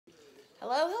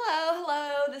Hello, hello,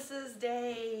 hello. This is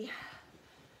day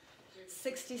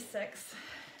 66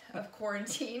 of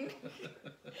quarantine.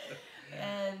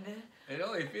 And it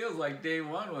only feels like day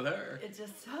one with her. it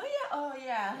just, oh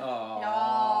yeah.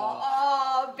 Aww.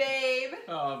 Oh, babe.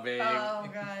 Oh, babe. Oh,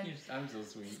 God. I'm so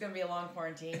sweet. It's going to be a long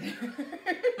quarantine.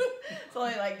 It's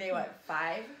only like day, what,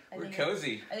 5? We're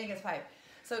cozy. I think it's 5.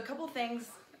 So a couple things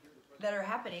that are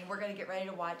happening. We're going to get ready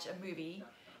to watch a movie.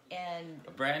 And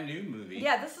a brand new movie.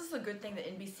 Yeah, this is a good thing that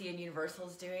NBC and Universal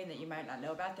is doing that you might not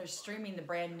know about. They're streaming the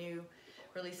brand new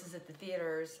releases at the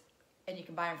theaters, and you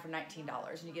can buy them for $19,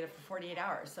 and you get it for 48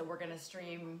 hours. So we're going to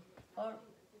stream, what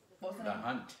was the name? The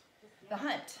Hunt. The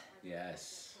Hunt.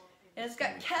 Yes. And it's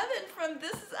got Kevin from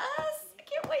This Is Us. I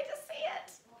can't wait to see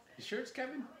it. You sure it's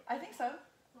Kevin? I think so.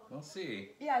 We'll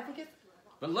see. Yeah, I think it's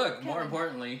But look, Kevin. more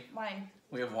importantly, Wine.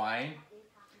 we have wine.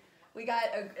 We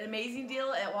got an amazing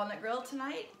deal at Walnut Grill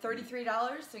tonight, $33.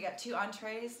 So we got 2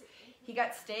 entrees. He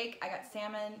got steak, I got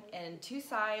salmon, and 2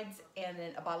 sides, and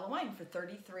then a bottle of wine for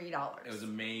 $33. It was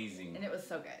amazing. And it was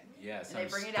so good. Yes, and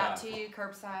they bring it out to you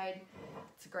curbside.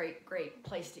 It's a great, great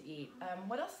place to eat.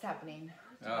 What else is happening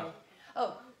today?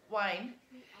 Oh, wine.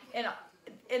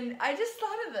 And I just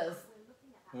thought of this.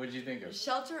 What did you think of?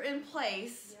 Shelter in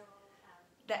place,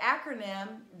 the acronym,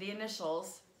 the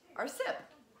initials, are SIP.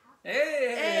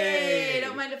 Hey! Hey,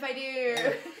 don't mind if I do.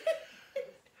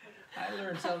 I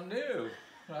learned something new.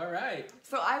 All right.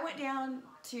 So I went down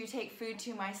to take food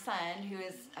to my son, who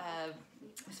is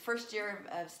his first year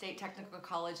of State Technical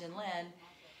College in Lynn,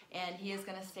 and he is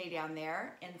going to stay down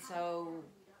there. And so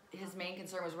his main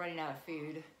concern was running out of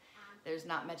food. There's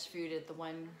not much food at the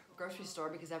one grocery store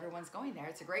because everyone's going there.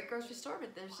 It's a great grocery store,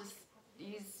 but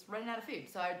he's running out of food.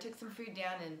 So I took some food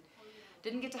down and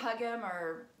didn't get to hug him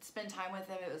or spend time with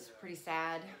him. It was pretty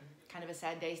sad, kind of a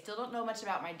sad day. Still don't know much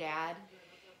about my dad.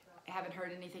 I haven't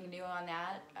heard anything new on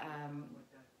that.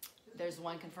 There's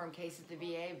one confirmed case at the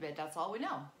VA, but that's all we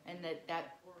know, and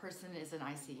that person is in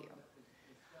ICU.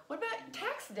 What about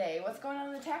tax day? What's going on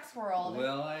in the tax world?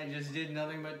 Well, I just did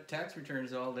nothing but tax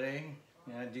returns all day.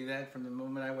 And I do that from the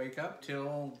moment I wake up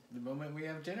till the moment we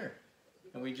have dinner.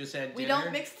 And we just had dinner. We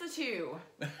don't mix the two.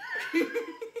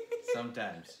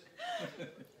 Sometimes.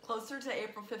 Closer to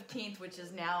April 15th, which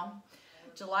is now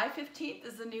July 15th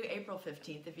is the new April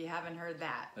 15th, if you haven't heard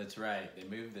that. That's right. They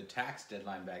moved the tax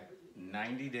deadline back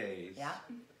 90 days. Yeah.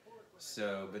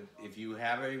 So, but if you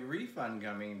have a refund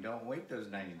coming, don't wait those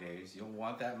 90 days. You'll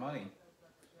want that money.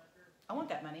 I want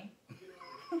that money.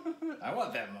 I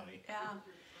want that money. Yeah.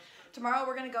 Tomorrow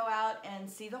we're going to go out and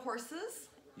see the horses.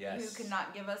 Yes. Who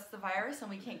cannot give us the virus, and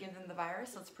we can't give them the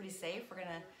virus, so it's pretty safe. We're going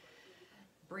to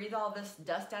breathe all this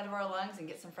dust out of our lungs and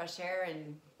get some fresh air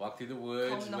and walk through the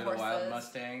woods with a wild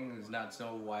Mustang who's not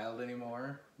so wild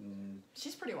anymore.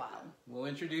 She's pretty wild. We'll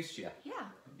introduce you. Yeah.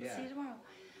 See you tomorrow.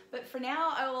 But for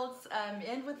now, I will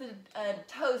end with a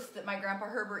toast that my Grandpa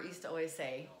Herbert used to always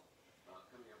say.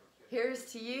 Here's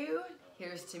to you,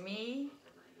 here's to me.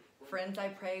 Friends I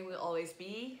pray we'll always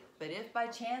be. But if by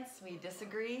chance we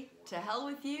disagree, to hell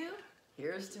with you.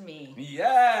 Here's to me.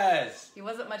 Yes! He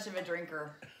wasn't much of a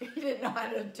drinker. He didn't know how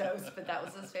to toast, but that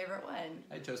was his favorite one.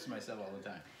 I toast myself all the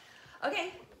time.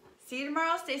 Okay, see you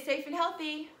tomorrow. Stay safe and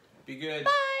healthy. Be good.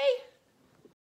 Bye!